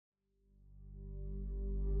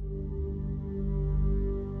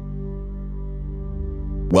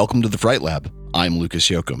Welcome to the Fright Lab. I'm Lucas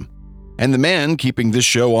Yoakum. And the man keeping this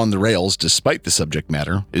show on the rails, despite the subject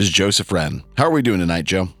matter, is Joseph Wren. How are we doing tonight,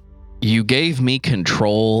 Joe? You gave me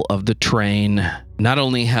control of the train. Not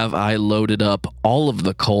only have I loaded up all of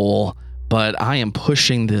the coal, but I am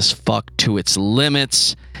pushing this fuck to its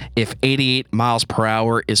limits. If 88 miles per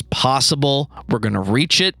hour is possible, we're going to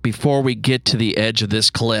reach it before we get to the edge of this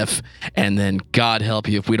cliff. And then God help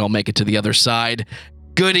you if we don't make it to the other side.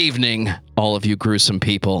 Good evening, all of you gruesome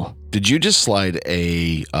people. Did you just slide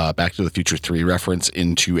a Back to the Future 3 reference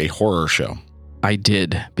into a horror show? I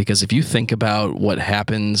did, because if you think about what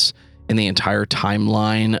happens in the entire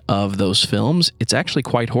timeline of those films, it's actually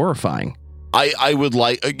quite horrifying. I would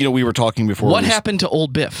like, we were talking before. What happened to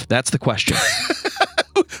Old Biff? That's the question.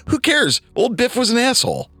 Who cares? Old Biff was an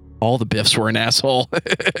asshole. All the Biffs were an asshole.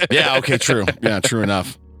 Yeah, okay, true. Yeah, true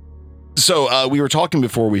enough. So we were talking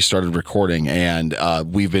before we started recording, and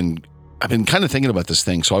I've been kind of thinking about this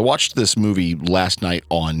thing. So I watched this movie last night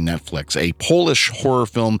on Netflix, a Polish horror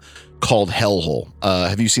film called Hellhole.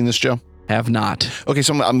 Have you seen this, Joe? Have not. Okay,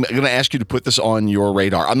 so I'm going to ask you to put this on your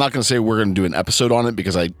radar. I'm not going to say we're going to do an episode on it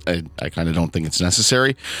because I kind of don't think it's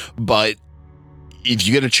necessary. But if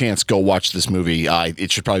you get a chance, go watch this movie.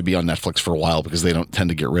 It should probably be on Netflix for a while because they don't tend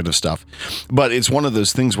to get rid of stuff. But it's one of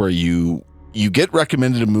those things where you get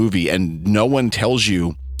recommended a movie and no one tells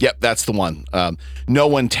you, yep, that's the one. No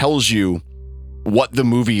one tells you what the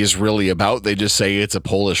movie is really about. They just say it's a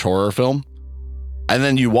Polish horror film. And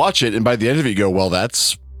then you watch it, and by the end of it, you go, wow,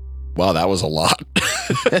 that was a lot.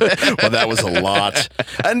 Well, that was a lot.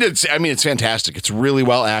 And it's fantastic. It's really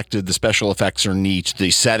well acted. The special effects are neat.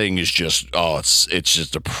 The setting is just, it's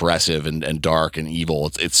just oppressive and dark and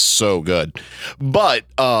evil. It's so good. But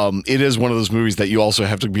it is one of those movies that you also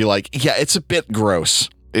have to be like, yeah, it's a bit gross.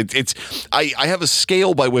 I have a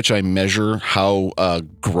scale by which I measure how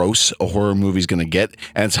gross a horror movie is going to get.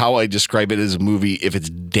 And it's how I describe it as a movie, if it's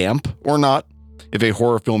damp or not. If a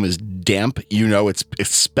horror film is damp, it's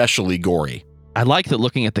especially gory. I like that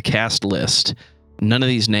looking at the cast list, none of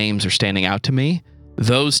these names are standing out to me.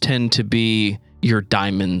 Those tend to be your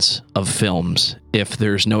diamonds of films if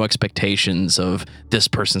there's no expectations of this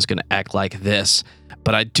person's going to act like this.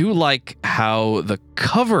 But I do like how the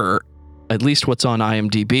cover, at least what's on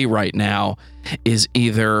IMDb right now, is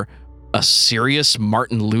either a serious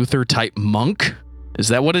Martin Luther type monk. Is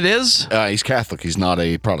that what it is? He's Catholic. He's not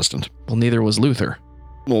a Protestant. Well, neither was Luther.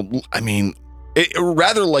 Well,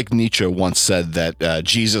 rather like Nietzsche once said that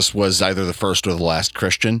Jesus was either the first or the last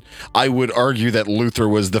Christian, I would argue that Luther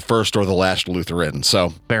was the first or the last Lutheran.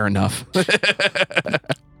 So fair enough.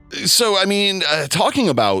 So, talking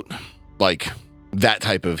about like that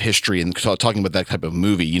type of history and talking about that type of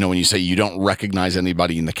movie, when you say you don't recognize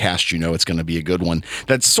anybody in the cast, it's going to be a good one.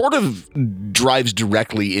 That sort of drives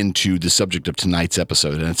directly into the subject of tonight's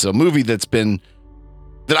episode. And it's a movie that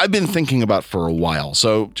I've been thinking about for a while.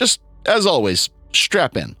 So just as always,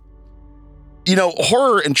 strap in.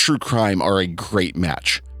 Horror and true crime are a great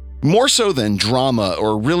match. More so than drama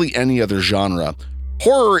or really any other genre,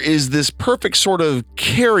 horror is this perfect sort of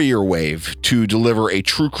carrier wave to deliver a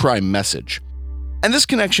true crime message. And this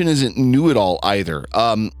connection isn't new at all either.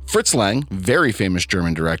 Fritz Lang, very famous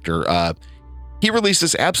German director, he released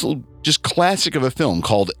this absolute just classic of a film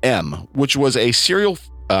called M, which was a serial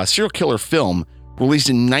killer film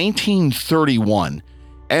released in 1931.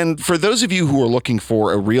 And for those of you who are looking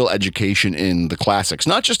for a real education in the classics,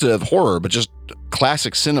 not just of horror, but just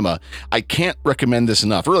classic cinema, I can't recommend this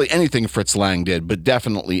enough. Really anything Fritz Lang did, but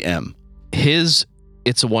definitely M. His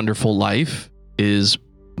It's a Wonderful Life is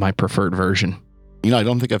my preferred version. I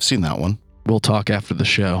don't think I've seen that one. We'll talk after the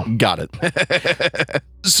show. Got it.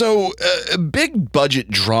 So, big budget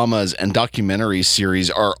dramas and documentary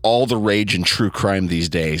series are all the rage in true crime these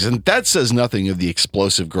days, and that says nothing of the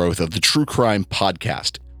explosive growth of the True Crime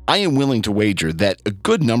podcast. I am willing to wager that a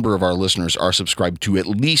good number of our listeners are subscribed to at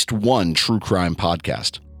least one true crime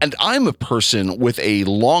podcast. And I'm a person with a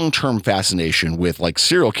long-term fascination with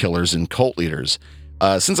serial killers and cult leaders.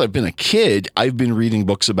 Since I've been a kid, I've been reading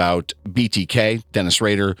books about BTK, Dennis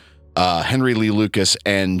Rader, Henry Lee Lucas,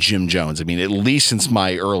 and Jim Jones. At least since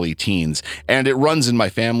my early teens. And it runs in my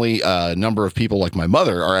family. A number of people like my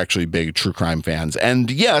mother are actually big true crime fans. And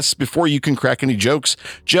yes, before you can crack any jokes,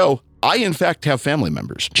 Joe, I, in fact, have family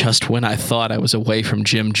members. Just when I thought I was away from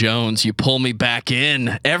Jim Jones, you pull me back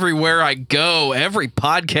in. Everywhere I go, every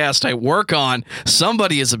podcast I work on,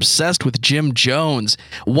 somebody is obsessed with Jim Jones.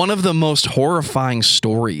 One of the most horrifying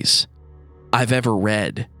stories I've ever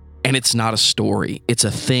read. And it's not a story. It's a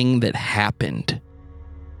thing that happened.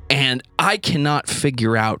 And I cannot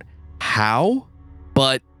figure out how,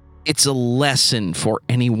 but it's a lesson for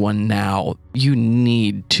anyone now. You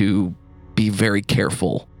need to be very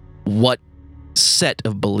careful what set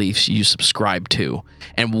of beliefs you subscribe to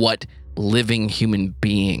and what living human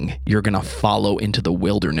being you're going to follow into the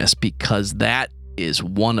wilderness, because that is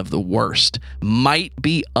one of the worst. Might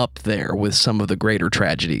be up there with some of the greater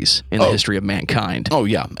tragedies in the history of mankind. Oh,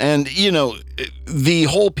 yeah. And, the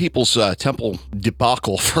whole People's Temple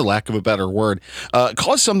debacle, for lack of a better word,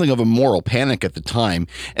 caused something of a moral panic at the time.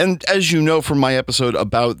 And as you know from my episode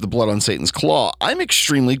about the blood on Satan's claw, I'm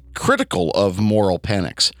extremely critical of moral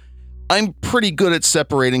panics. I'm pretty good at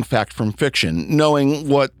separating fact from fiction, knowing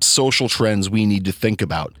what social trends we need to think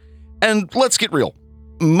about. And let's get real.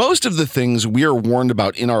 Most of the things we are warned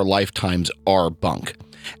about in our lifetimes are bunk.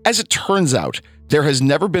 As it turns out, there has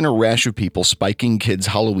never been a rash of people spiking kids'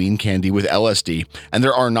 Halloween candy with LSD, and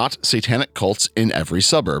there are not satanic cults in every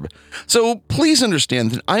suburb. So please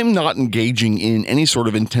understand that I'm not engaging in any sort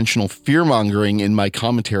of intentional fear-mongering in my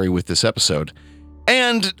commentary with this episode.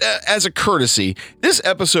 And as a courtesy, this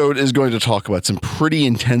episode is going to talk about some pretty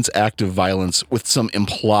intense acts of violence with some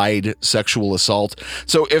implied sexual assault.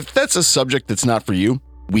 So if that's a subject that's not for you,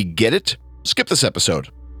 we get it. Skip this episode.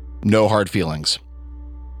 No hard feelings.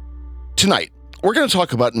 Tonight, we're going to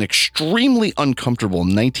talk about an extremely uncomfortable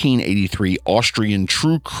 1983 Austrian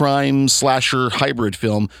true crime slasher hybrid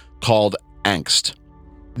film called Angst.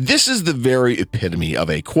 This is the very epitome of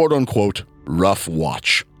a quote-unquote rough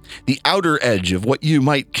watch. The outer edge of what you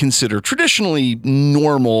might consider traditionally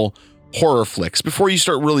normal horror flicks before you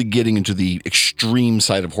start really getting into the extreme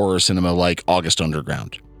side of horror cinema like August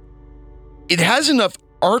Underground. It has enough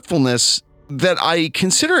artfulness that I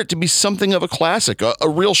consider it to be something of a classic, a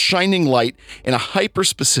real shining light in a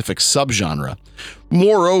hyper-specific subgenre.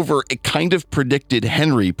 Moreover, it kind of predicted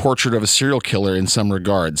Henry, Portrait of a Serial Killer in some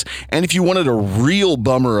regards, and if you wanted a real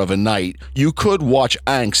bummer of a night, you could watch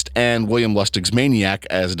Angst and William Lustig's Maniac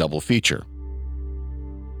as a double feature.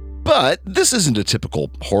 But this isn't a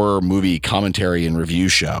typical horror movie commentary and review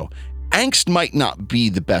show. Angst might not be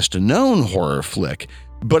the best known horror flick,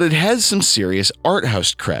 but it has some serious art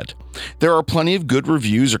house cred. There are plenty of good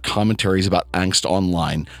reviews or commentaries about Angst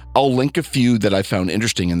online. I'll link a few that I found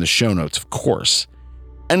interesting in the show notes, of course.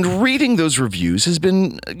 And reading those reviews has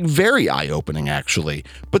been very eye-opening, actually,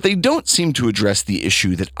 but they don't seem to address the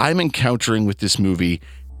issue that I'm encountering with this movie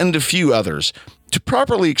and a few others. To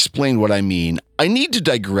properly explain what I mean, I need to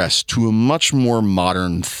digress to a much more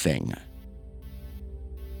modern thing.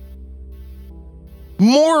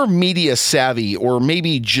 More media savvy, or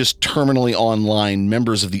maybe just terminally online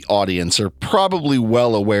members of the audience are probably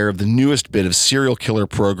well aware of the newest bit of serial killer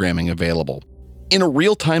programming available. In a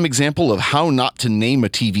real-time example of how not to name a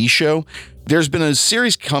TV show, there's been a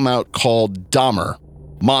series come out called Dahmer,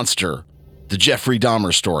 Monster, the Jeffrey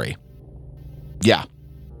Dahmer story. Yeah,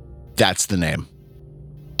 that's the name.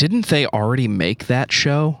 Didn't they already make that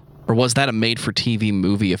show? Or was that a made-for-TV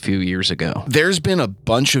movie a few years ago? There's been a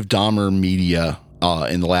bunch of Dahmer media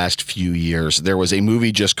in the last few years. There was a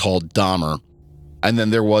movie just called Dahmer, and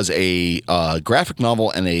then there was a graphic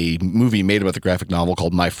novel and a movie made about the graphic novel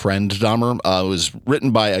called My Friend Dahmer. It was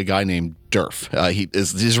written by a guy named Durf.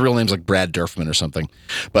 His real name's like Brad Durfman or something,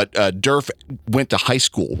 but Durf went to high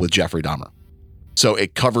school with Jeffrey Dahmer. So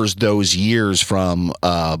it covers those years from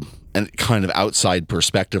a kind of outside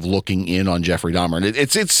perspective looking in on Jeffrey Dahmer. And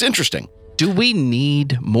it's interesting. Do we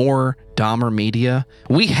need more Dahmer media?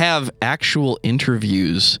 We have actual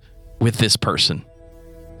interviews with this person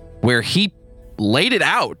where he laid it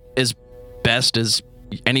out as best as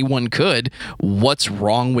anyone could. What's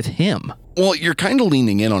wrong with him? Well, you're kind of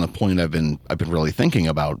leaning in on a point I've been really thinking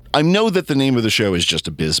about. I know that the name of the show is just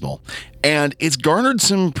abysmal, and it's garnered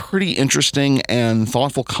some pretty interesting and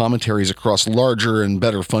thoughtful commentaries across larger and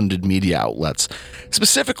better funded media outlets.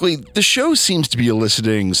 Specifically, the show seems to be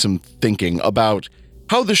eliciting some thinking about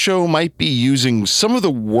how the show might be using some of the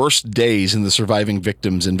worst days in the surviving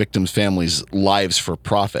victims and victims' families' lives for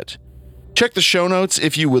profit. Check the show notes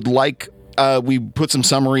if you would like. We put some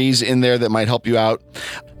summaries in there that might help you out.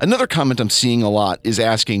 Another comment I'm seeing a lot is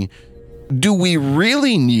asking, do we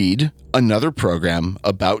really need another program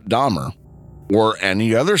about Dahmer or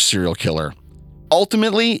any other serial killer?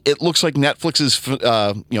 Ultimately, it looks like Netflix's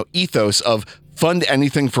ethos of fund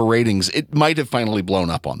anything for ratings, it might have finally blown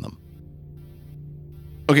up on them.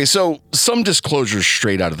 Okay, so some disclosures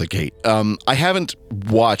straight out of the gate. I haven't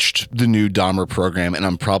watched the new Dahmer program, and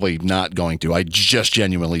I'm probably not going to. I just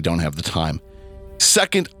genuinely don't have the time.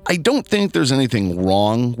 Second, I don't think there's anything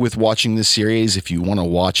wrong with watching this series if you want to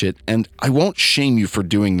watch it, and I won't shame you for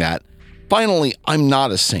doing that. Finally, I'm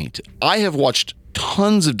not a saint. I have watched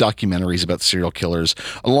tons of documentaries about serial killers,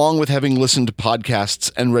 along with having listened to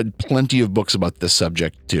podcasts and read plenty of books about this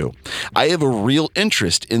subject too. I have a real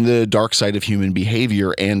interest in the dark side of human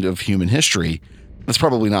behavior and of human history. That's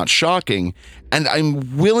probably not shocking, and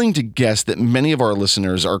I'm willing to guess that many of our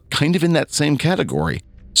listeners are kind of in that same category.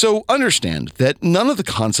 So understand that none of the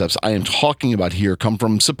concepts I am talking about here come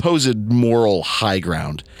from supposed moral high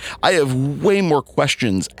ground. I have way more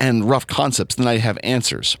questions and rough concepts than I have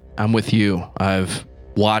answers. I'm with you. I've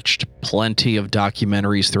watched plenty of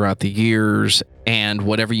documentaries throughout the years, and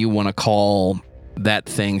whatever you want to call that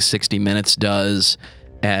thing 60 Minutes does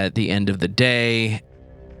at the end of the day,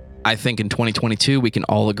 I think in 2022 we can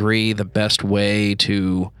all agree the best way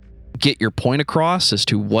to get your point across as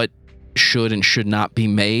to what should and should not be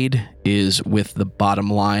made is with the bottom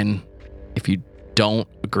line. If you don't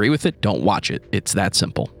agree with it, don't watch it. It's that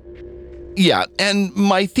simple. Yeah, and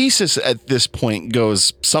my thesis at this point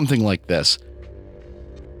goes something like this.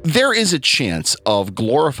 There is a chance of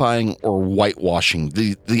glorifying or whitewashing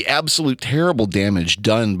the absolute terrible damage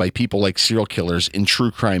done by people like serial killers in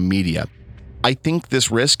true crime media. I think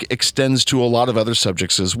this risk extends to a lot of other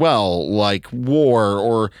subjects as well, like war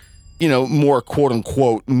or, more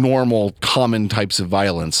quote-unquote normal, common types of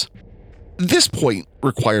violence. This point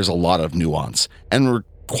requires a lot of nuance and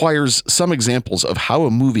requires some examples of how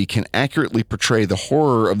a movie can accurately portray the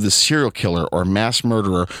horror of the serial killer or mass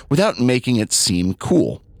murderer without making it seem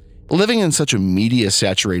cool. Living in such a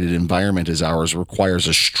media-saturated environment as ours requires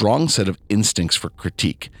a strong set of instincts for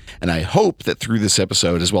critique, and I hope that through this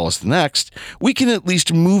episode, as well as the next, we can at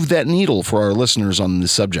least move that needle for our listeners on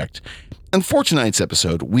this subject. And for tonight's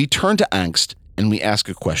episode, we turn to Angst and we ask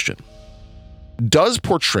a question. Does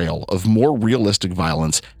portrayal of more realistic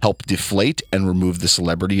violence help deflate and remove the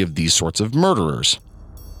celebrity of these sorts of murderers?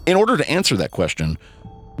 In order to answer that question,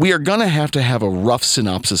 we are going to have a rough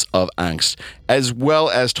synopsis of Angst, as well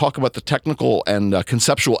as talk about the technical and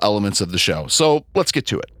conceptual elements of the show. So let's get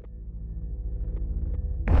to it.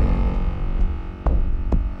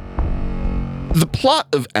 The plot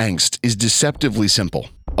of Angst is deceptively simple.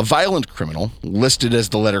 A violent criminal, listed as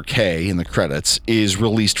the letter K in the credits, is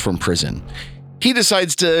released from prison. He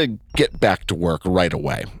decides to get back to work right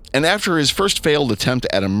away, and after his first failed attempt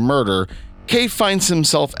at a murder, Kay finds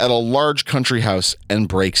himself at a large country house and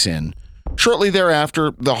breaks in. Shortly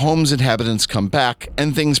thereafter, the home's inhabitants come back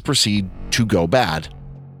and things proceed to go bad.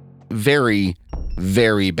 Very,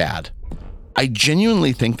 very bad. I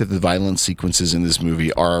genuinely think that the violent sequences in this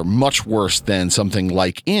movie are much worse than something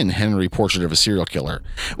like in Henry, Portrait of a Serial Killer.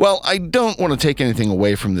 Well, I don't want to take anything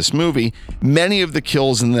away from this movie. Many of the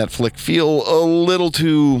kills in that flick feel a little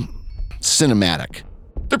too cinematic.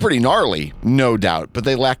 They're pretty gnarly, no doubt, but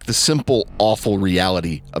they lack the simple, awful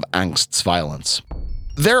reality of Angst's violence.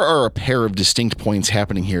 There are a pair of distinct points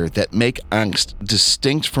happening here that make Angst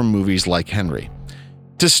distinct from movies like Henry.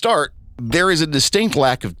 To start, there is a distinct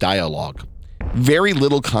lack of dialogue. Very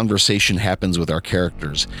little conversation happens with our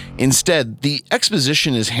characters. Instead, the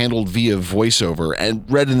exposition is handled via voiceover and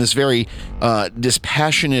read in this very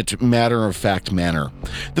dispassionate, matter-of-fact manner.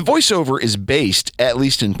 The voiceover is based, at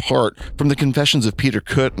least in part, from the confessions of Peter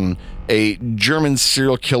Kürten, a German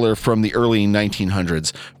serial killer from the early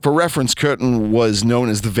 1900s. For reference, Kürten was known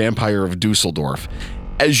as the Vampire of Dusseldorf.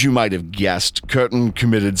 As you might have guessed, Kürten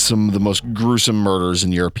committed some of the most gruesome murders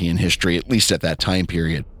in European history, at least at that time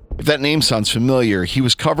period. If that name sounds familiar, he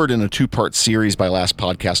was covered in a 2-part series by Last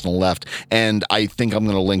Podcast on the Left, and I think I'm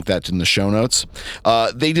going to link that in the show notes.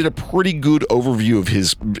 They did a pretty good overview of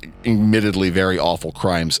his admittedly very awful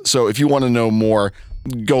crimes, so if you want to know more,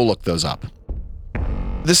 go look those up.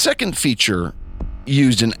 The second feature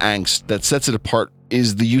used in Angst that sets it apart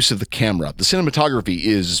is the use of the camera. The cinematography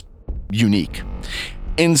is unique.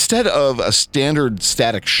 Instead of a standard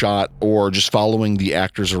static shot or just following the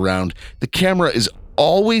actors around, the camera is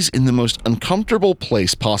always in the most uncomfortable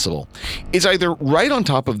place possible. It's either right on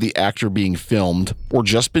top of the actor being filmed or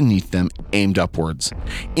just beneath them, aimed upwards.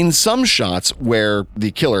 In some shots where the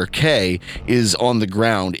killer K is on the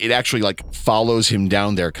ground, it actually follows him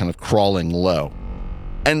down there, kind of crawling low.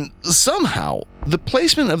 And somehow, the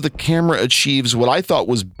placement of the camera achieves what I thought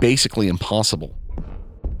was basically impossible: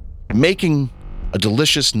 making a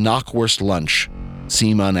delicious knockwurst lunch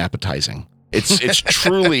seem unappetizing. It's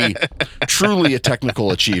truly a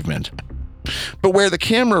technical achievement. But where the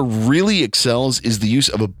camera really excels is the use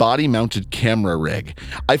of a body-mounted camera rig.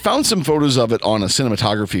 I found some photos of it on a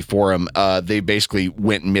cinematography forum. They basically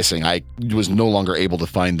went missing. I was no longer able to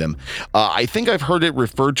find them. I think I've heard it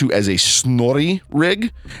referred to as a snorri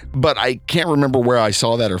rig, but I can't remember where I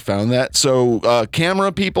saw that or found that. So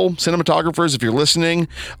camera people, cinematographers, if you're listening,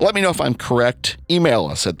 let me know if I'm correct. Email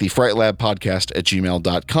us at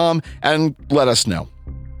thefrightlabpodcast@gmail.com and let us know.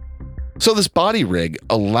 So this body rig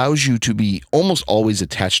allows you to be almost always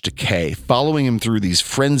attached to Kay, following him through these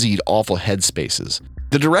frenzied, awful headspaces.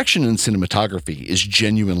 The direction in cinematography is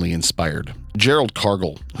genuinely inspired. Gerald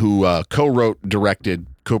Cargill, who co-wrote, directed,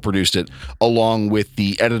 co-produced it, along with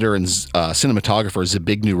the editor and cinematographer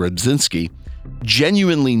Zbigniew Rybczynski,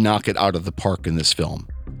 genuinely knock it out of the park in this film.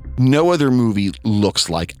 No other movie looks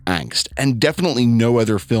like Angst, and definitely no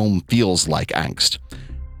other film feels like Angst.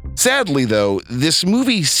 Sadly, though, this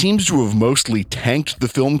movie seems to have mostly tanked the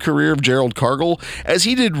film career of Gerald Cargill, as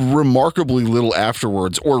he did remarkably little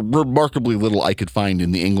afterwards, or remarkably little I could find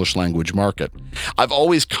in the English language market. I've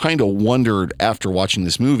always kind of wondered after watching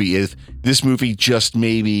this movie if this movie just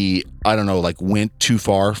maybe, I don't know, like went too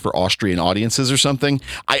far for Austrian audiences or something.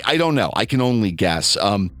 I don't know. I can only guess.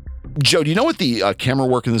 Joe, do you know what the camera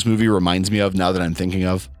work in this movie reminds me of now that I'm thinking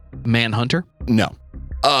of? Manhunter? No.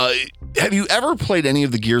 Have you ever played any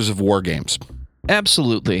of the Gears of War games?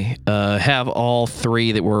 Absolutely. Have all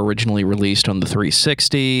three that were originally released on the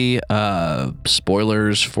 360.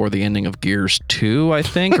 Spoilers for the ending of Gears 2, I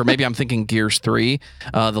think. Or maybe I'm thinking Gears 3.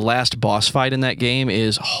 The last boss fight in that game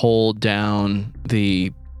is hold down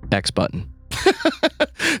the X button.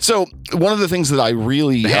 So one of the things that I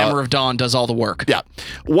really... The Hammer of Dawn does all the work. Yeah.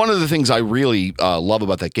 One of the things I really love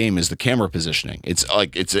about that game is the camera positioning. It's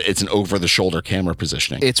like it's an over-the-shoulder camera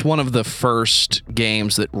positioning. It's one of the first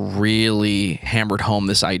games that really hammered home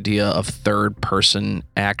this idea of third-person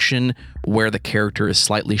action where the character is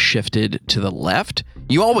slightly shifted to the left.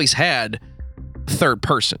 You always had third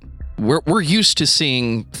person. We're used to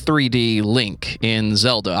seeing 3D Link in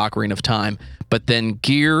Zelda Ocarina of Time, but then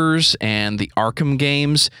Gears and the Arkham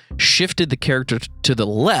games shifted the character to the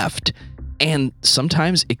left, and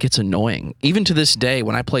sometimes it gets annoying. Even to this day,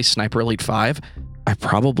 when I play Sniper Elite 5, I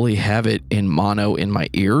probably have it in mono in my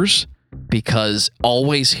ears because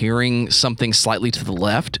always hearing something slightly to the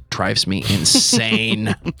left drives me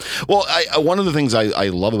insane. Well, one of the things I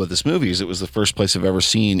love about this movie is it was the first place I've ever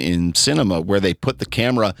seen in cinema where they put the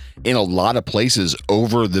camera in a lot of places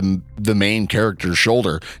over the main character's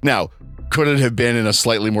shoulder. Now, could it have been in a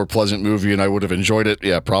slightly more pleasant movie and I would have enjoyed it?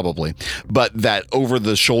 Yeah, probably. But that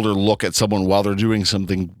over-the-shoulder look at someone while they're doing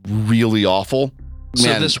something really awful. So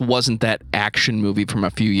Man. this wasn't that action movie from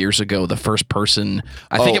a few years ago, the first person.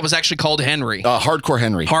 I think it was actually called Henry. Hardcore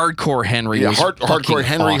Henry. Hardcore Henry. Yeah, was Hardcore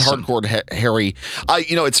Henry, awesome. Hardcore Harry.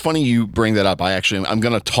 It's funny you bring that up. I'm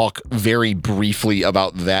going to talk very briefly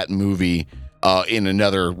about that movie in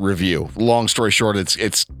another review. Long story short,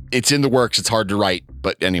 it's in the works. It's hard to write,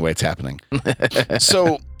 but anyway, it's happening.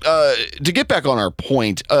 So to get back on our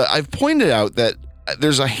point, I've pointed out that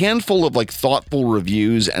there's a handful of like thoughtful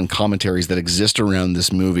reviews and commentaries that exist around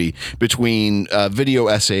this movie between video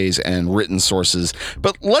essays and written sources.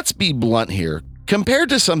 But let's be blunt here. Compared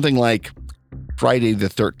to something like Friday the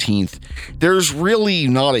 13th, there's really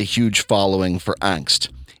not a huge following for Angst.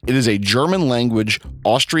 It is a German language,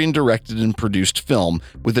 Austrian directed and produced film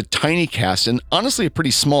with a tiny cast and honestly a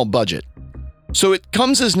pretty small budget. So it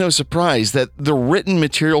comes as no surprise that the written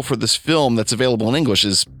material for this film that's available in English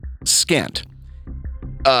is scant.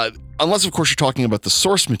 Unless, of course, you're talking about the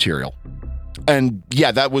source material. And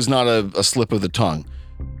yeah, that was not a slip of the tongue.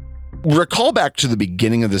 Recall back to the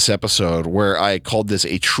beginning of this episode where I called this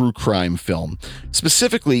a true crime film.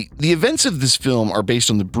 Specifically, the events of this film are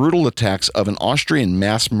based on the brutal attacks of an Austrian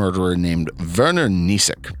mass murderer named Werner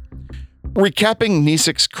Niesek. Recapping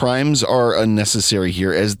Niesek's crimes are unnecessary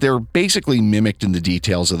here as they're basically mimicked in the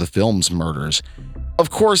details of the film's murders. Of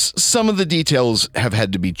course, some of the details have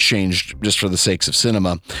had to be changed just for the sakes of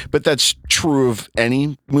cinema, but that's true of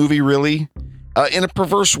any movie, really. In a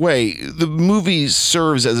perverse way, the movie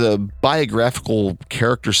serves as a biographical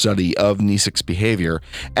character study of Niesek's behavior,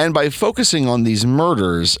 and by focusing on these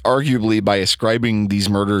murders, arguably by ascribing these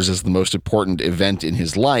murders as the most important event in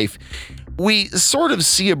his life, we sort of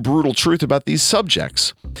see a brutal truth about these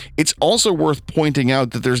subjects. It's also worth pointing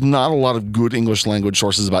out that there's not a lot of good English language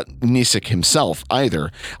sources about Niesek himself either.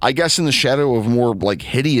 I guess in the shadow of more like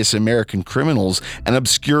hideous American criminals, an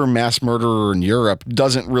obscure mass murderer in Europe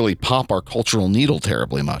doesn't really pop our cultural needle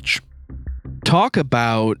terribly much. Talk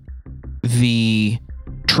about the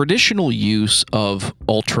traditional use of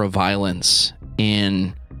ultraviolence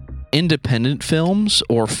in independent films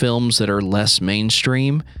or films that are less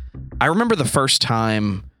mainstream, I remember the first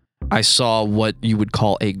time I saw what you would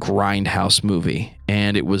call a grindhouse movie,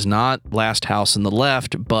 and it was not Last House on the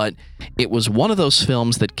Left, but it was one of those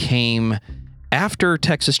films that came after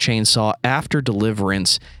Texas Chainsaw, after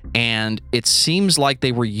Deliverance, and it seems like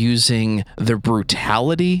they were using the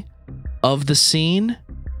brutality of the scene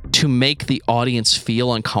to make the audience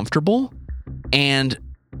feel uncomfortable. And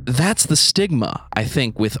that's the stigma, I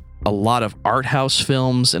think, with a lot of art house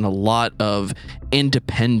films and a lot of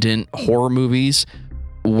independent horror movies,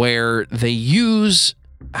 where they use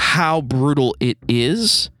how brutal it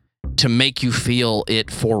is to make you feel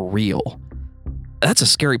it for real. That's a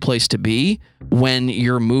scary place to be when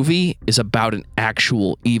your movie is about an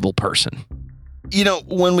actual evil person. You know,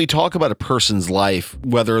 when we talk about a person's life,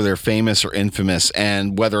 whether they're famous or infamous,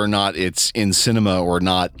 and whether or not it's in cinema or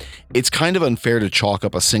not, it's kind of unfair to chalk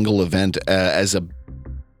up a single event as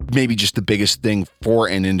maybe just the biggest thing for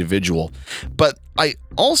an individual. But I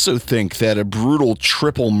also think that a brutal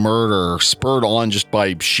triple murder spurred on just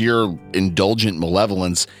by sheer indulgent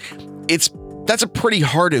malevolence, that's a pretty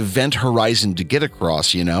hard event horizon to get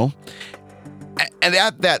across, you know? And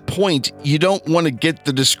at that point, you don't want to get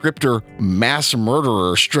the descriptor mass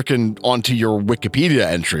murderer stricken onto your Wikipedia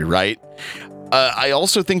entry, right? I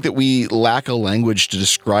also think that we lack a language to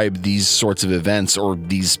describe these sorts of events or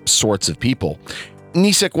these sorts of people.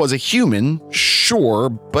 Nicek was a human, sure,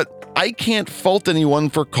 but I can't fault anyone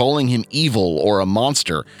for calling him evil or a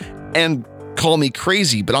monster. And call me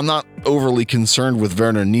crazy, but I'm not overly concerned with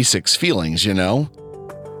Werner Nisek's feelings, you know?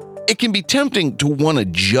 It can be tempting to want to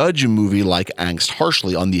judge a movie like Angst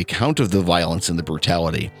harshly on the account of the violence and the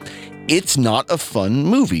brutality. It's not a fun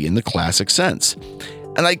movie in the classic sense,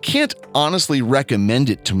 and I can't honestly recommend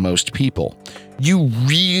it to most people. You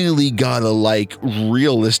really gotta like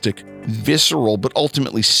realistic, visceral, but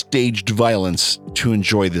ultimately staged violence to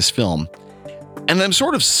enjoy this film. And I'm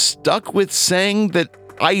sort of stuck with saying that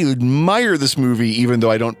I admire this movie even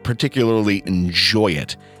though I don't particularly enjoy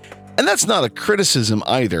it. And that's not a criticism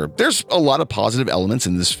either. There's a lot of positive elements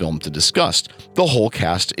in this film to discuss. The whole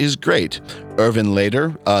cast is great. Irvin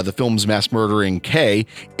Leder, the film's mass murdering K,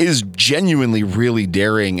 is genuinely really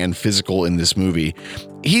daring and physical in this movie.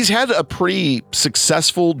 He's had a pretty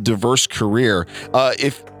successful, diverse career.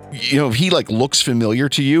 If he looks familiar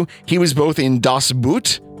to you, he was both in Das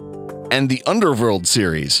Boot and the Underworld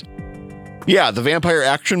series. Yeah, the vampire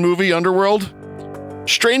action movie Underworld.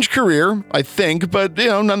 Strange career, I think, but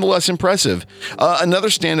nonetheless impressive. Another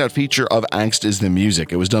standout feature of Angst is the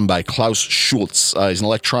music. It was done by Klaus Schultz. He's an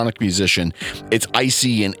electronic musician. It's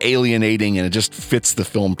icy and alienating, and it just fits the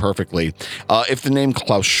film perfectly. If the name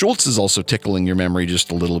Klaus Schultz is also tickling your memory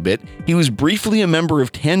just a little bit, he was briefly a member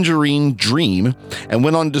of Tangerine Dream and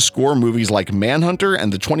went on to score movies like Manhunter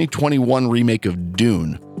and the 2021 remake of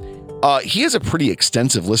Dune. He has a pretty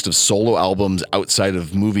extensive list of solo albums outside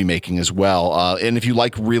of movie making as well. And if you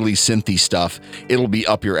like really synthy stuff, it'll be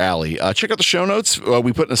up your alley. Check out the show notes.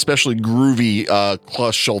 We put an especially groovy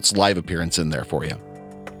Klaus Schultz live appearance in there for you.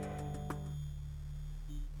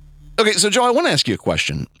 Okay, so Joe, I want to ask you a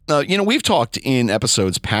question. We've talked in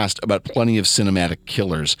episodes past about plenty of cinematic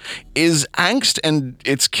killers. Is Angst and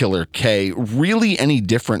its killer, K, really any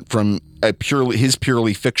different from his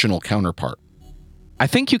purely fictional counterpart? I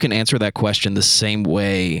think you can answer that question the same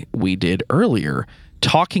way we did earlier,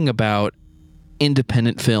 talking about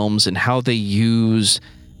independent films and how they use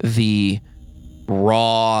the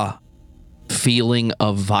raw feeling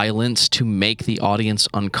of violence to make the audience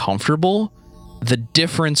uncomfortable. The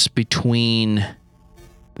difference between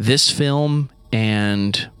this film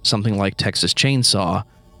and something like Texas Chainsaw,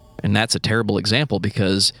 and that's a terrible example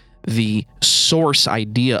because the source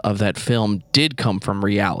idea of that film did come from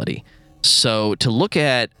reality. So to look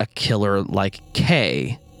at a killer like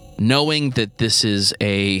K, knowing that this is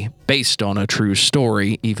based on a true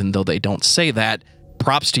story, even though they don't say that,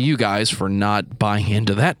 props to you guys for not buying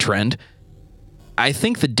into that trend. I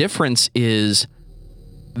think the difference is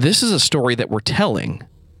this is a story that we're telling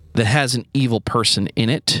that has an evil person in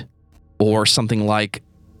it, or something like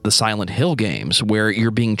the Silent Hill games, where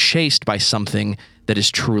you're being chased by something that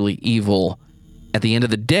is truly evil. At the end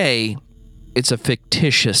of the day, it's a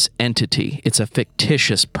fictitious entity. It's a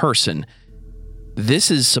fictitious person.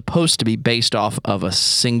 This is supposed to be based off of a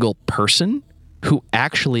single person who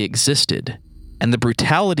actually existed. And the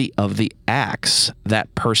brutality of the acts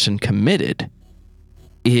that person committed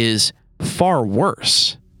is far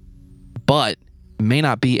worse, but may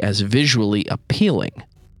not be as visually appealing.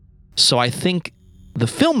 So I think the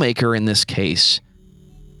filmmaker in this case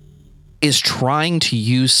is trying to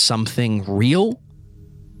use something real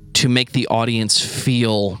to make the audience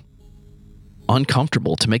feel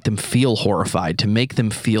uncomfortable, to make them feel horrified, to make them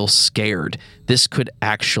feel scared. This could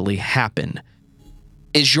actually happen.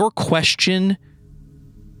 Is your question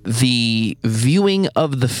the viewing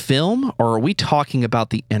of the film, or are we talking about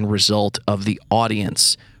the end result of the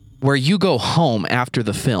audience, where you go home after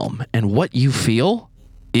the film and what you feel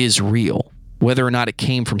is real, whether or not it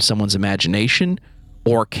came from someone's imagination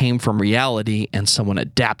or came from reality and someone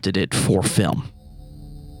adapted it for film?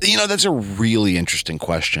 That's a really interesting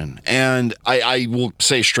question. And I will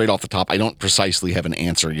say straight off the top, I don't precisely have an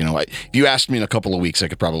answer. If you asked me in a couple of weeks, I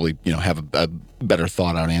could probably, have a better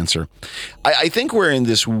thought out answer. I think we're in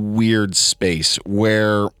this weird space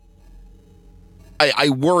where I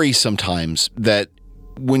worry sometimes that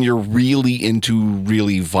when you're really into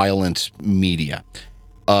really violent media,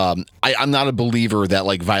 I'm not a believer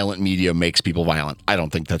that violent media makes people violent. I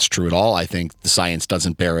don't think that's true at all. I think the science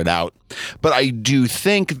doesn't bear it out. But I do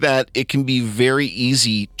think that it can be very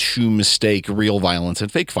easy to mistake real violence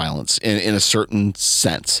and fake violence in a certain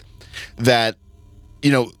sense. That,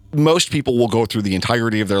 most people will go through the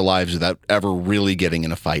entirety of their lives without ever really getting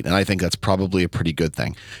in a fight. And I think that's probably a pretty good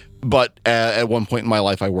thing. But at one point in my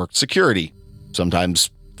life, I worked security. Sometimes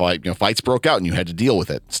fights broke out and you had to deal with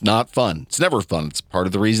it. It's not fun. It's never fun. It's part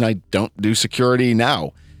of the reason I don't do security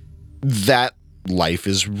now. That life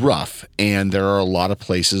is rough. And there are a lot of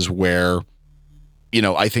places where,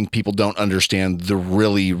 I think people don't understand the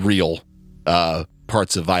really real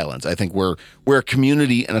parts of violence. I think we're a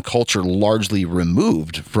community and a culture largely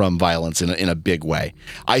removed from violence in a big way.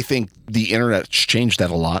 I think the internet's changed that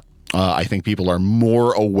a lot. I think people are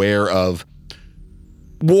more aware of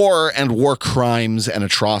war and war crimes and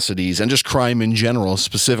atrocities and just crime in general,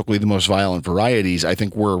 specifically the most violent varieties. I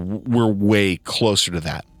think we're way closer to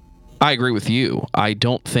that. I agree with you. I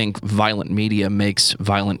don't think violent media makes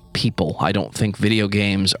violent people. I don't think video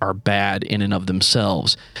games are bad in and of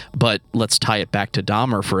themselves. But let's tie it back to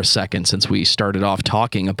Dahmer for a second, since we started off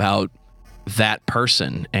talking about that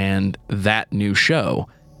person and that new show.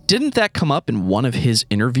 Didn't that come up in one of his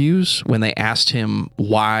interviews when they asked him,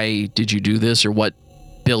 why did you do this, or what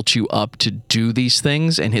built you up to do these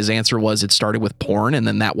things? And his answer was, it started with porn, and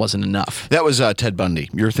then that wasn't enough. That was Ted Bundy.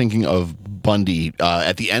 You're thinking of Bundy.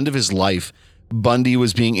 At the end of his life, Bundy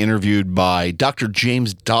was being interviewed by Dr.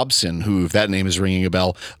 James Dobson, who, if that name is ringing a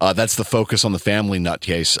bell, that's the Focus on the Family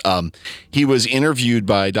nutcase. He was interviewed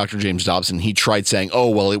by Dr. James Dobson. He tried saying, oh,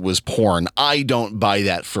 well, it was porn. I don't buy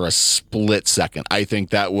that for a split second. I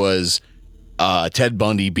think that was Ted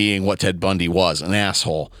Bundy being what Ted Bundy was, an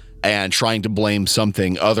asshole, and trying to blame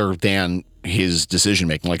something other than his decision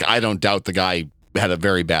making. I don't doubt the guy had a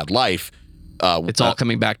very bad life. It's all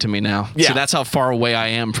coming back to me now. Yeah. So that's how far away I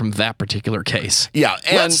am from that particular case. Yeah.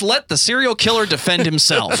 And let's let the serial killer defend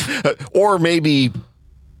himself. Or maybe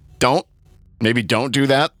don't do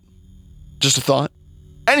that. Just a thought.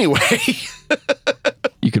 Anyway.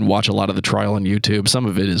 You can watch a lot of the trial on YouTube. Some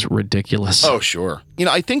of it is ridiculous. Oh, sure.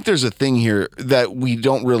 I think there's a thing here that we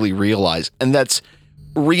don't really realize, and that's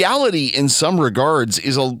reality in some regards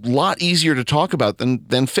is a lot easier to talk about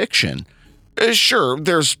than fiction. Sure,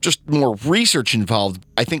 there's just more research involved.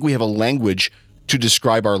 I think we have a language to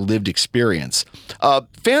describe our lived experience.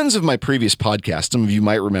 Fans of my previous podcast, some of you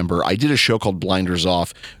might remember, I did a show called Blinders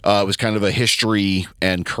Off. It was kind of a history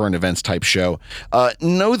and current events type show.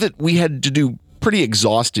 Know that we had to do pretty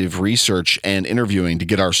exhaustive research and interviewing to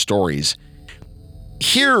get our stories.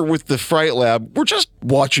 Here with the Fright Lab, we're just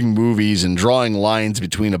watching movies and drawing lines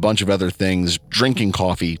between a bunch of other things, drinking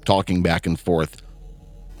coffee, talking back and forth.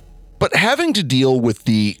 But having to deal with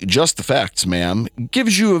the just the facts, ma'am,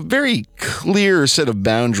 gives you a very clear set of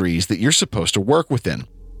boundaries that you're supposed to work within.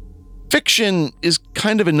 Fiction is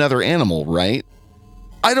kind of another animal, right?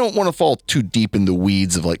 I don't want to fall too deep in the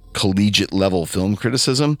weeds of collegiate level film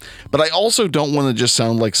criticism, but I also don't want to just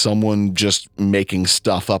sound like someone just making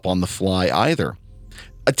stuff up on the fly either.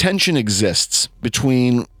 A tension exists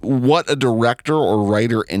between what a director or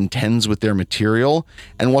writer intends with their material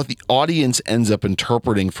and what the audience ends up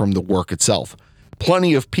interpreting from the work itself.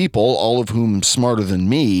 Plenty of people, all of whom smarter than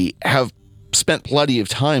me, have spent plenty of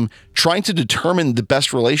time trying to determine the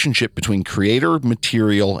best relationship between creator,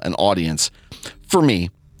 material, and audience. For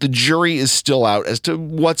me, the jury is still out as to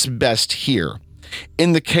what's best here.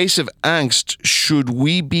 In the case of Angst, should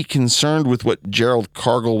we be concerned with what Gerald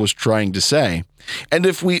Cargill was trying to say? And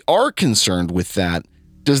if we are concerned with that,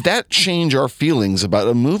 does that change our feelings about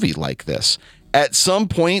a movie like this? At some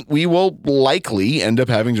point, we will likely end up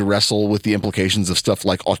having to wrestle with the implications of stuff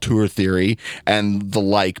like auteur theory and the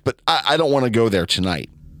like, but I don't want to go there tonight.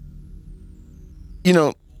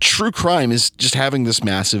 True crime is just having this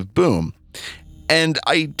massive boom. And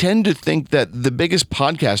I tend to think that the biggest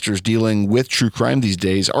podcasters dealing with true crime these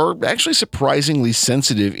days are actually surprisingly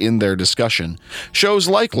sensitive in their discussion. Shows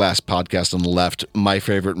like Last Podcast on the Left, My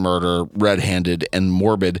Favorite Murder, Red Handed, and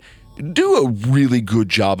Morbid do a really good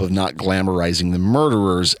job of not glamorizing the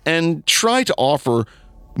murderers and try to offer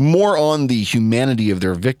more on the humanity of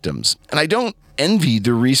their victims. And I don't envy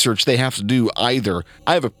the research they have to do either.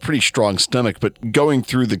 I have a pretty strong stomach, but going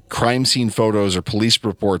through the crime scene photos or police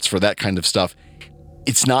reports for that kind of stuff,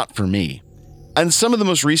 it's not for me. And some of the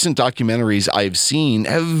most recent documentaries I've seen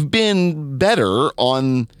have been better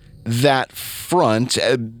on that front,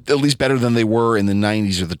 at least better than they were in the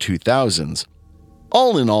 90s or the 2000s.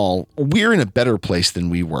 All in all, we're in a better place than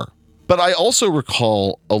we were. But I also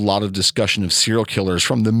recall a lot of discussion of serial killers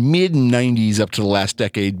from the mid-90s up to the last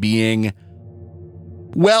decade being,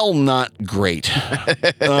 well, not great.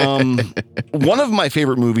 One of my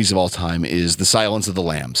favorite movies of all time is The Silence of the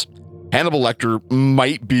Lambs. Hannibal Lecter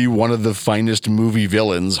might be one of the finest movie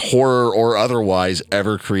villains, horror or otherwise,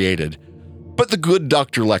 ever created. But The Good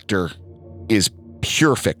Dr. Lecter is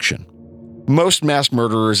pure fiction. Most mass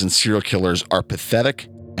murderers and serial killers are pathetic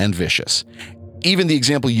and vicious. Even the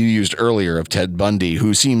example you used earlier of Ted Bundy,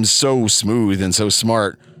 who seems so smooth and so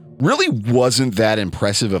smart, really wasn't that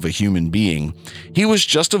impressive of a human being. He was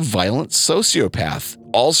just a violent sociopath.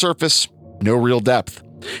 All surface, no real depth.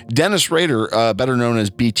 Dennis Rader, better known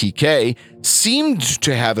as BTK, seemed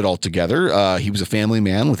to have it all together. He was a family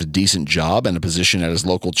man with a decent job and a position at his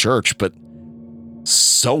local church, but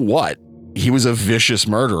so what? He was a vicious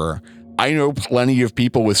murderer. I know plenty of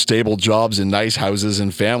people with stable jobs in nice houses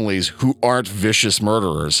and families who aren't vicious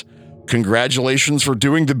murderers. Congratulations for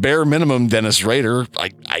doing the bare minimum, Dennis Rader,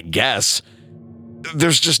 I guess.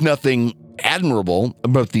 There's just nothing admirable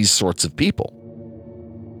about these sorts of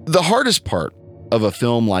people. The hardest part of a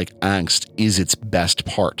film like Angst is its best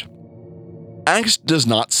part. Angst does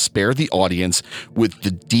not spare the audience with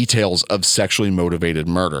the details of sexually motivated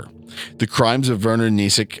murder. The crimes of Werner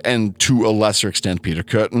Niesek, and to a lesser extent Peter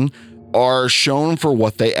Kürten, are shown for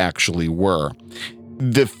what they actually were.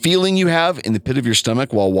 The feeling you have in the pit of your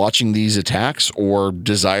stomach while watching these attacks, or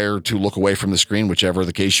desire to look away from the screen, whichever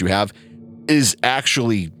the case you have, is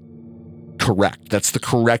actually correct. That's the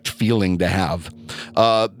correct feeling to have.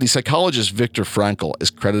 The psychologist Viktor Frankl is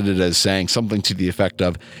credited as saying something to the effect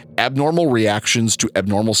of, abnormal reactions to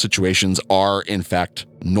abnormal situations are, in fact,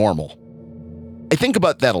 normal. I think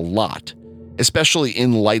about that a lot, especially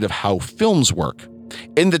in light of how films work.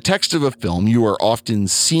 In the text of a film, you are often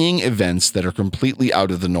seeing events that are completely out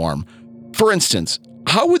of the norm. For instance,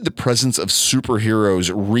 how would the presence of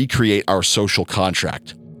superheroes recreate our social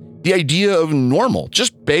contract? The idea of normal,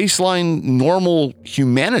 just baseline normal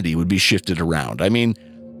humanity would be shifted around. I mean,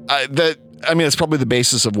 that's probably the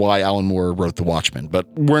basis of why Alan Moore wrote The Watchmen, but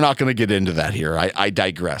we're not going to get into that here. I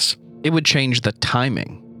digress. It would change the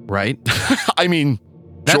timing, right? I mean,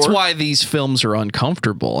 that's sure. why these films are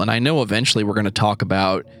uncomfortable. And I know eventually we're going to talk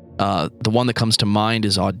about the one that comes to mind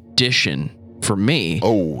is Audition for me.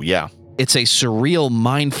 Oh, yeah. It's a surreal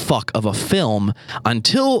mindfuck of a film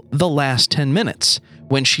until the last 10 minutes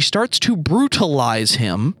when she starts to brutalize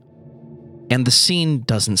him and the scene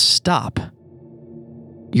doesn't stop.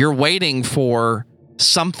 You're waiting for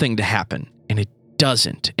something to happen and it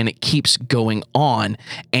doesn't, and it keeps going on.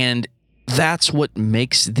 And that's what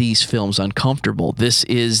makes these films uncomfortable. This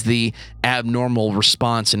is the abnormal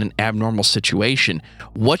response in an abnormal situation.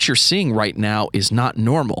 What you're seeing right now is not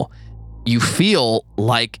normal. You feel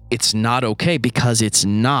like it's not okay because it's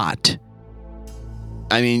not.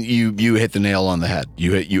 I mean, you hit the nail on the head.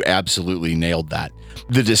 You absolutely nailed that.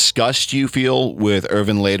 The disgust you feel with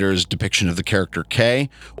Irvin Leder's depiction of the character Kay,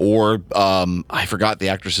 or I forgot the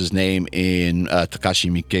actress's name in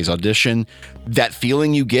Takashi Miike's Audition, that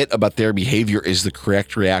feeling you get about their behavior is the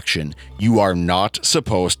correct reaction. You are not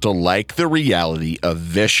supposed to like the reality of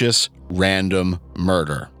vicious, random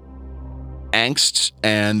murder. Angst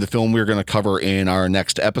and the film we're going to cover in our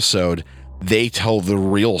next episode, they tell the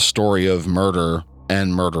real story of murder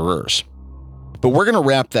and murderers. But we're going to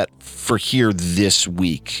wrap that for here this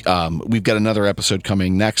week. We've got another episode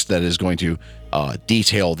coming next that is going to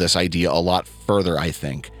detail this idea a lot further, I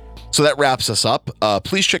think. So that wraps us up.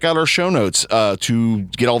 Please check out our show notes to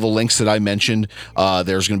get all the links that I mentioned.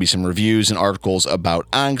 There's going to be some reviews and articles about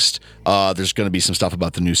Angst. There's going to be some stuff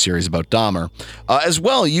about the new series about Dahmer. As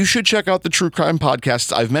well, you should check out the true crime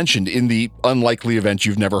podcasts I've mentioned in the unlikely event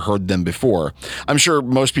you've never heard them before. I'm sure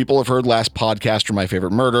most people have heard Last Podcast or My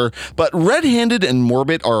Favorite Murder, but Red Handed and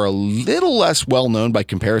Morbid are a little less well-known by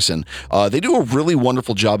comparison. They do a really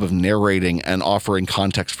wonderful job of narrating and offering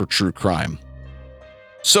context for true crime.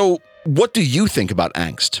 So, what do you think about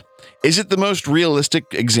Angst? Is it the most realistic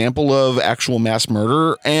example of actual mass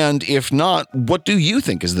murder? And if not, what do you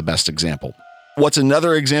think is the best example? What's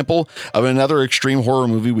another example of another extreme horror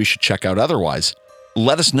movie we should check out otherwise?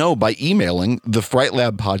 Let us know by emailing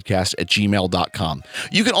thefrightlabpodcast@gmail.com.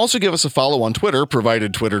 You can also give us a follow on Twitter,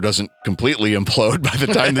 provided Twitter doesn't completely implode by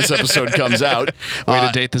the time this episode comes out. Way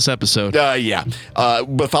to date this episode.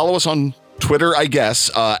 But follow us on Twitter, I guess,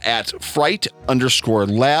 at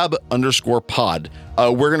fright_lab_pod.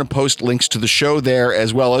 We're going to post links to the show there,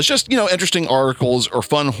 as well as just, interesting articles or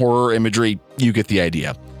fun horror imagery. You get the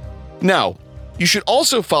idea. Now, you should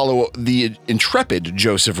also follow the intrepid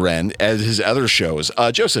Joseph Wren at his other shows.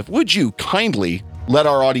 Joseph, would you kindly let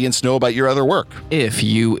our audience know about your other work? If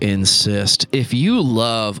you insist. If you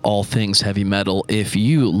love all things heavy metal, if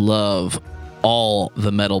you love all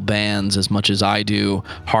the metal bands as much as I do,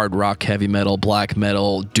 hard rock, heavy metal, black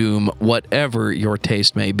metal, doom, whatever your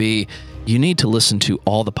taste may be, you need to listen to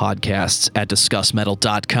all the podcasts at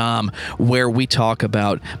discussmetal.com, where we talk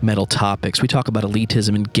about metal topics. We talk about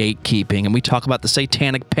elitism and gatekeeping, and we talk about the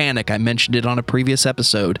satanic panic. I mentioned it on a previous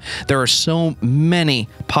episode. There are so many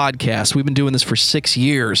podcasts. We've been doing this for 6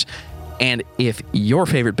 years. And if your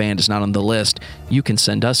favorite band is not on the list, you can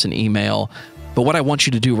send us an email. But what I want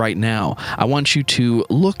you to do right now, I want you to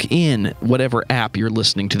look in whatever app you're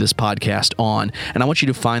listening to this podcast on, and I want you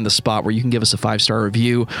to find the spot where you can give us a 5-star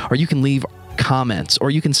review, or you can leave comments, or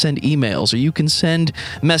you can send emails, or you can send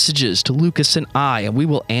messages to Lucas and I, and we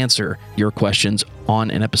will answer your questions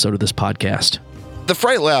on an episode of this podcast. The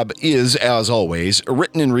Fright Lab is, as always,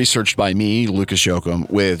 written and researched by me, Lucas Jochum,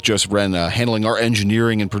 with Joseph Wren handling our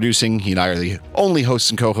engineering and producing. He and I are the only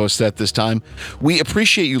hosts and co-hosts at this time. We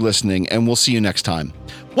appreciate you listening, and we'll see you next time.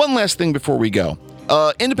 One last thing before we go.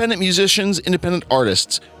 Independent musicians, independent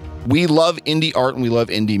artists, we love indie art and we love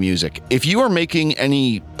indie music. If you are making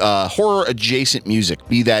any horror-adjacent music,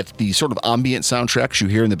 be that the sort of ambient soundtracks you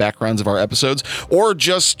hear in the backgrounds of our episodes, or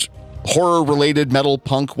just horror-related metal,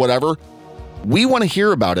 punk, whatever, we want to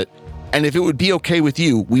hear about it, and if it would be okay with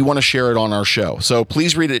you, we want to share it on our show. So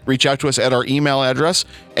please reach out to us at our email address,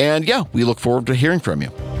 and we look forward to hearing from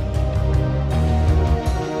you.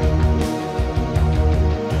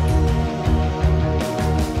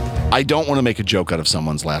 I don't want to make a joke out of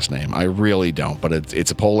someone's last name. I really don't, but it's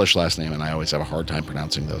a Polish last name, and I always have a hard time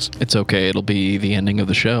pronouncing those. It's okay. It'll be the ending of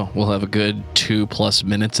the show. We'll have a good 2+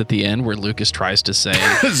 minutes at the end where Lucas tries to say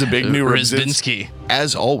it's a big new Rzybinski.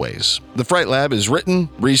 As always, the Fright Lab is written,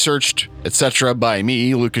 researched, etc. by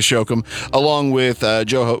me, Lucas Jochum, along with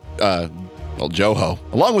Joho.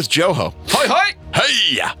 Along with Joho. Hi, hi!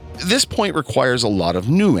 Hey! This point requires a lot of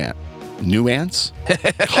nuance?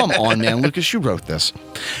 Come on, man, Lucas, you wrote this.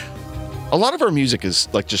 A lot of our music is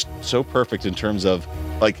just so perfect in terms of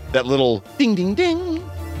that little ding, ding, ding.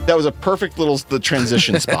 That was a perfect the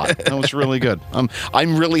transition spot. That was really good. I'm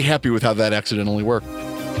really happy with how that accidentally worked.